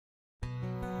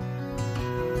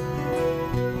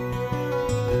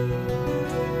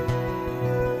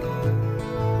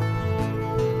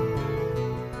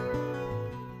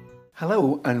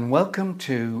Hello and welcome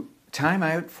to Time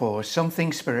Out for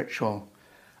Something Spiritual.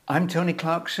 I'm Tony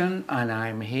Clarkson and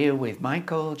I'm here with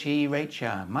Michael G.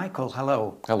 Reccia. Michael,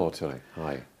 hello. Hello, Tony.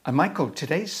 Hi. And Michael,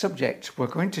 today's subject, we're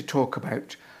going to talk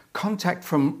about contact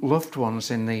from loved ones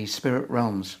in the spirit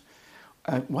realms.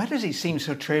 Why does it seem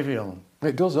so trivial?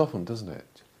 It does often, doesn't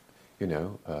it?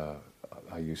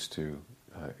 I used to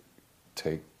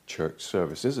take church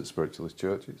services at spiritualist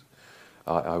churches.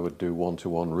 I would do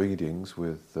one-to-one readings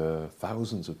with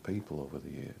thousands of people over the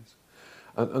years.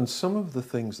 And some of the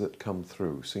things that come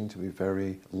through seem to be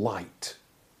very light.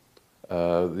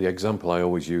 The example I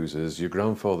always use is your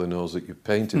grandfather knows that you've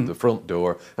painted the front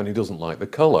door and he doesn't like the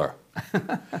colour.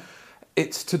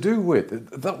 It's to do with,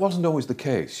 that wasn't always the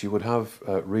case. You would have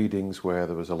readings where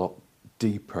there was a lot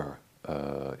deeper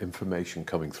information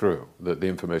coming through. The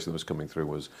information that was coming through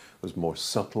was more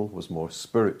subtle, was more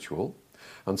spiritual.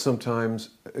 And sometimes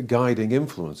guiding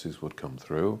influences would come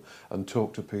through and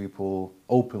talk to people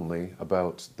openly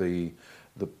about the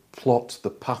plot, the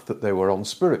path that they were on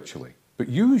spiritually. But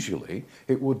usually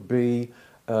it would be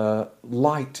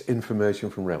light information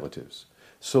from relatives,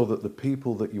 so that the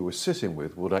people that you were sitting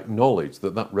with would acknowledge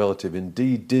that that relative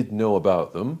indeed did know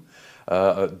about them,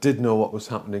 did know what was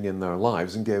happening in their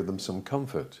lives and gave them some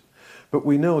comfort. But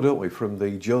we know, don't we, from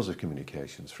the Joseph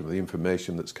communications, from the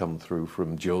information that's come through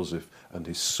from Joseph and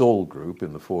his soul group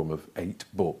in the form of 8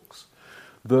 books,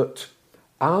 that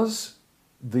as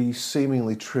the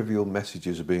seemingly trivial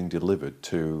messages are being delivered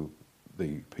to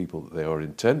the people that they are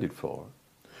intended for,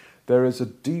 there is a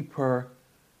deeper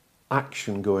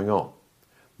action going on.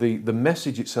 The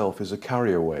message itself is a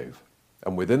carrier wave,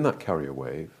 and within that carrier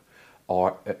wave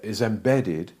is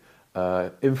embedded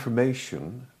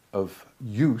information of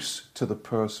use to the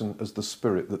person as the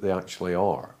spirit that they actually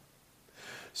are.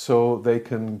 So they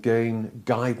can gain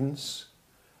guidance,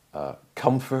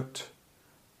 comfort,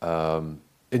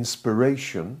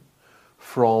 inspiration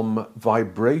from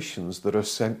vibrations that are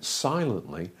sent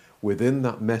silently within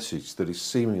that message that is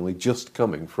seemingly just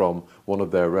coming from one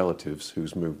of their relatives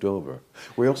who's moved over.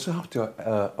 We also have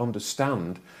to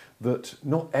understand that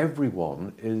not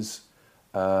everyone is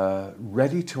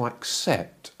ready to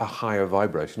accept a higher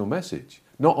vibrational message,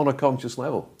 not on a conscious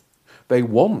level. They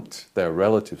want their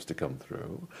relatives to come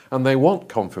through, and they want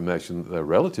confirmation that their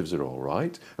relatives are all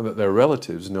right, and that their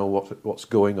relatives know what's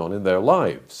going on in their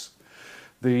lives.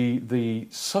 The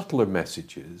subtler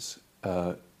messages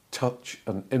touch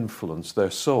and influence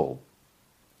their soul,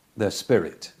 their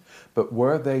spirit. But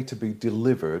were they to be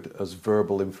delivered as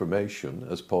verbal information,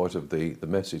 as part of the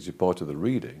message, as part of the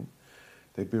reading,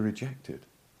 they'd be rejected.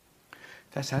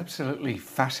 That's absolutely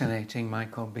fascinating,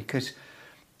 Michael, because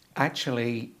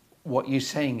actually what you're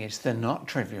saying is they're not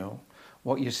trivial.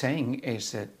 What you're saying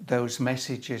is that those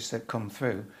messages that come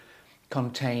through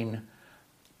contain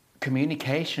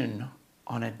communication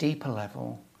on a deeper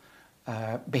level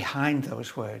behind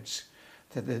those words.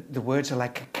 The words are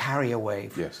like a carrier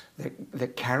wave. Yes.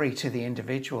 that carry to the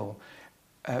individual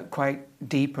quite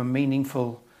deep and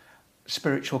meaningful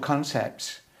spiritual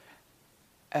concepts.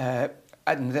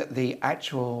 And that the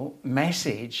actual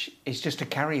message is just a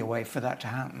carrier wave for that to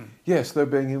happen. Yes, they're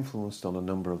being influenced on a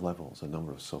number of levels, a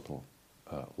number of subtle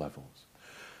levels.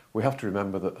 We have to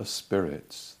remember that as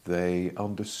spirits, they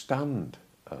understand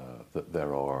that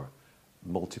there are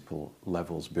multiple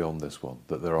levels beyond this one,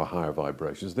 that there are higher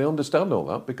vibrations. They understand all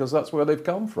that because that's where they've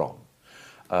come from.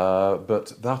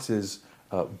 But that is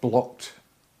blocked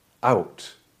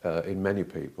out in many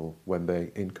people when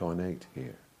they incarnate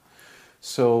here.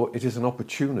 So it is an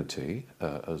opportunity,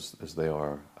 as they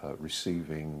are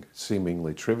receiving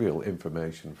seemingly trivial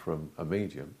information from a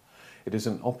medium, it is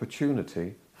an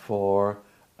opportunity for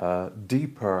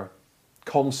deeper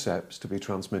concepts to be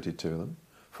transmitted to them,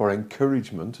 for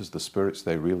encouragement as the spirits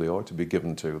they really are to be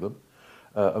given to them,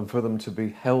 and for them to be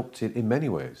helped in many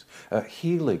ways.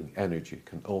 Healing energy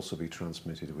can also be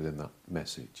transmitted within that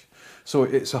message. So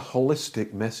it's a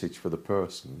holistic message for the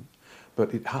person,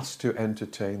 but it has to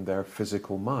entertain their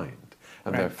physical mind.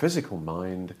 And their physical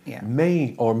mind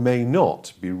may or may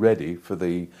not be ready for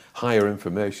the higher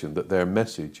information that their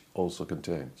message also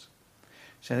contains.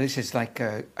 So this is like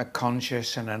a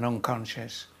conscious and an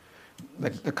unconscious.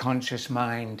 The conscious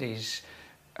mind is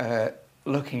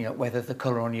looking at whether the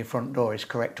colour on your front door is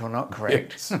correct or not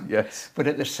correct. Yes, yes. But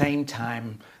at the same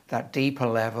time, that deeper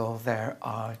level, there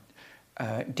are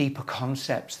deeper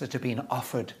concepts that are being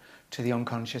offered to the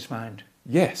unconscious mind.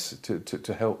 Yes,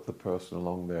 to help the person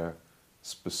along their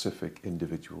specific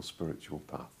individual spiritual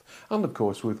path. And of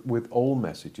course, with all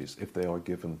messages, if they are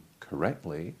given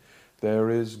correctly, there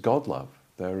is God love.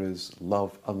 There is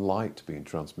love and light being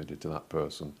transmitted to that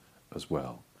person as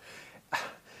well.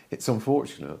 It's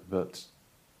unfortunate, but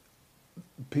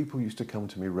people used to come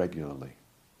to me regularly.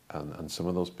 And some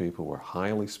of those people were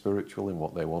highly spiritual in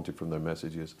what they wanted from their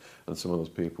messages, and some of those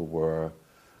people were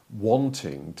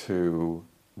wanting to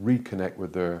reconnect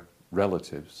with their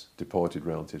relatives, departed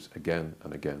relatives, again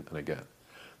and again and again.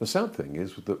 The sad thing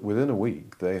is that within a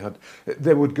week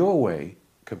they would go away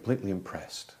completely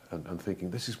impressed and thinking,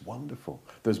 this is wonderful.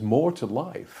 There's more to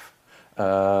life.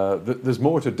 There's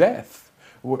more to death.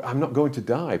 I'm not going to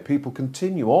die. People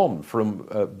continue on from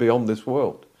beyond this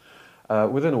world.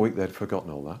 Within a week, they'd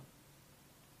forgotten all that.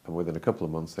 And within a couple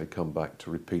of months, they'd come back to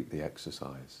repeat the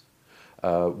exercise.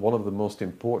 One of the most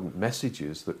important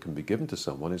messages that can be given to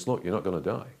someone is, look, you're not going to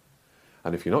die.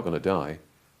 And if you're not going to die,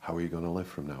 how are you going to live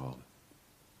from now on?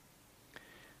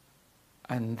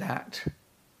 And that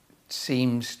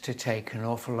seems to take an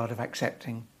awful lot of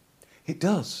accepting. It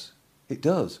does. It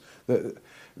does.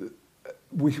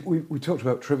 We talked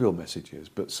about trivial messages,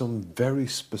 but some very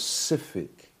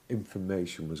specific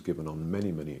information was given on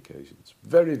many, many occasions.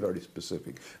 Very, very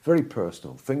specific, very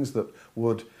personal, things that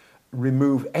would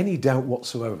remove any doubt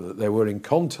whatsoever that they were in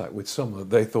contact with someone that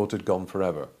they thought had gone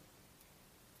forever.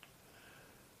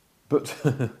 But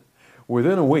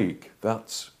within a week,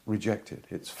 that's rejected.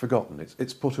 It's forgotten.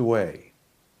 It's put away.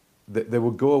 They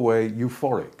would go away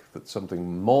euphoric that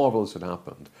something marvellous had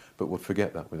happened, but would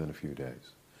forget that within a few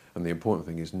days. And the important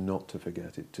thing is not to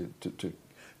forget it,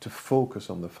 to focus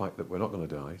on the fact that we're not going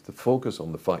to die, to focus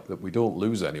on the fact that we don't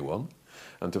lose anyone,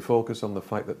 and to focus on the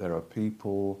fact that there are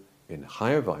people in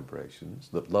higher vibrations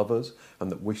that love us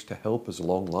and that wish to help us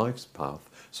along life's path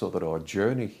so that our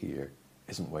journey here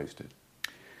isn't wasted.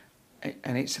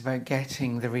 And it's about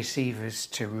getting the receivers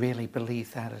to really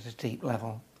believe that at a deep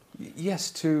level. Yes,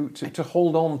 to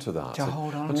hold on to that. To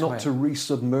hold on to it. And not to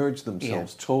resubmerge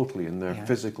themselves Yeah. totally in their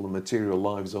physical and material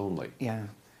lives only. Yeah.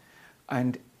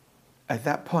 And at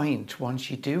that point, once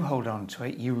you do hold on to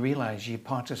it, you realise you're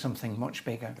part of something much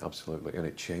bigger. Absolutely, and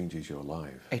it changes your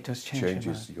life. It does change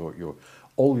changes your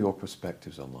all your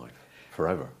perspectives on life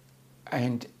forever.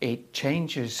 And it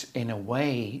changes in a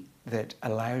way that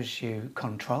allows you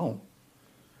control.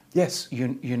 Yes.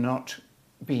 You're not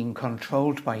being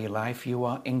controlled by your life, you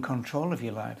are in control of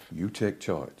your life. You take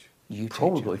charge. You take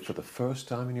Probably charge. for the first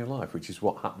time in your life, which is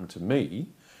what happened to me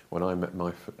when I met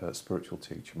my spiritual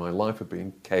teacher. My life had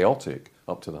been chaotic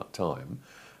up to that time.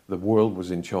 The world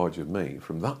was in charge of me.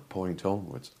 From that point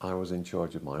onwards, I was in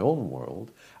charge of my own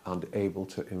world and able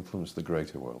to influence the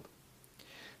greater world.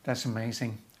 That's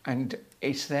amazing. And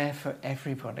it's there for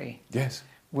everybody. Yes.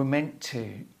 We're meant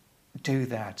to do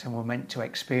that, and we're meant to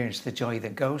experience the joy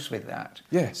that goes with that.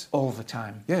 Yes. All the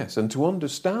time. Yes, and to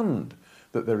understand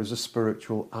that there is a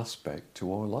spiritual aspect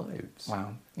to our lives.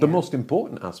 Wow. The Yeah. most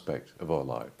important aspect of our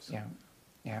lives. Yeah,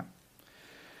 yeah.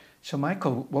 So,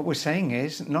 Michael, what we're saying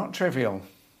is not trivial.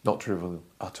 Not trivial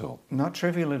at all. Not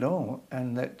trivial at all,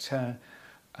 and that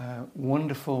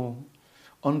wonderful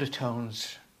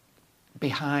undertones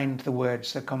behind the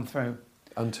words that come through.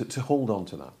 And to hold on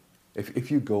to that.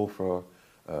 If you go for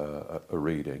a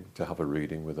reading, to have a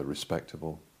reading with a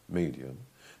respectable medium,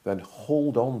 then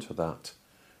hold on to that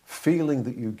feeling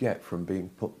that you get from being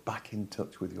put back in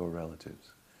touch with your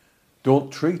relatives.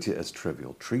 Don't treat it as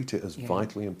trivial, treat it as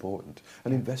vitally important,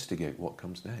 and investigate what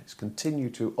comes next. Continue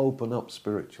to open up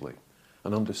spiritually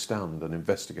and understand and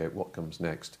investigate what comes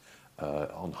next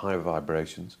on higher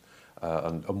vibrations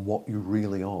and what you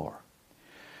really are.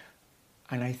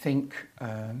 And I think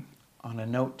on a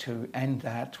note to end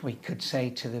that, we could say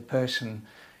to the person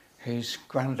whose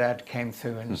granddad came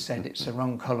through and said it's the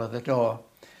wrong colour, the door,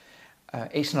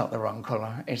 it's not the wrong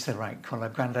colour, it's the right colour.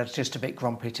 Granddad's just a bit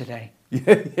grumpy today.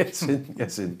 Yes,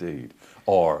 yes, indeed.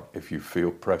 Or if you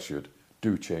feel pressured,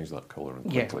 do change that colour and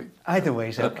quickly. Yeah, either way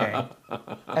is okay.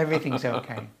 Everything's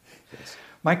okay. Yes.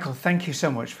 Michael, thank you so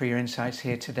much for your insights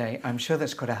here today. I'm sure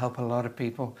that's going to help a lot of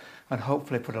people and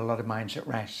hopefully put a lot of minds at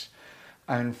rest.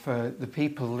 And for the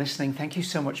people listening, thank you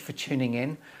so much for tuning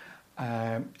in.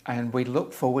 And we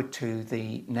look forward to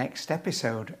the next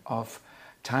episode of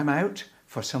Time Out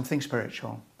for Something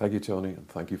Spiritual. Thank you, Tony, and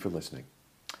thank you for listening.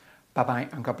 Bye-bye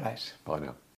and God bless. Bye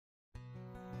now.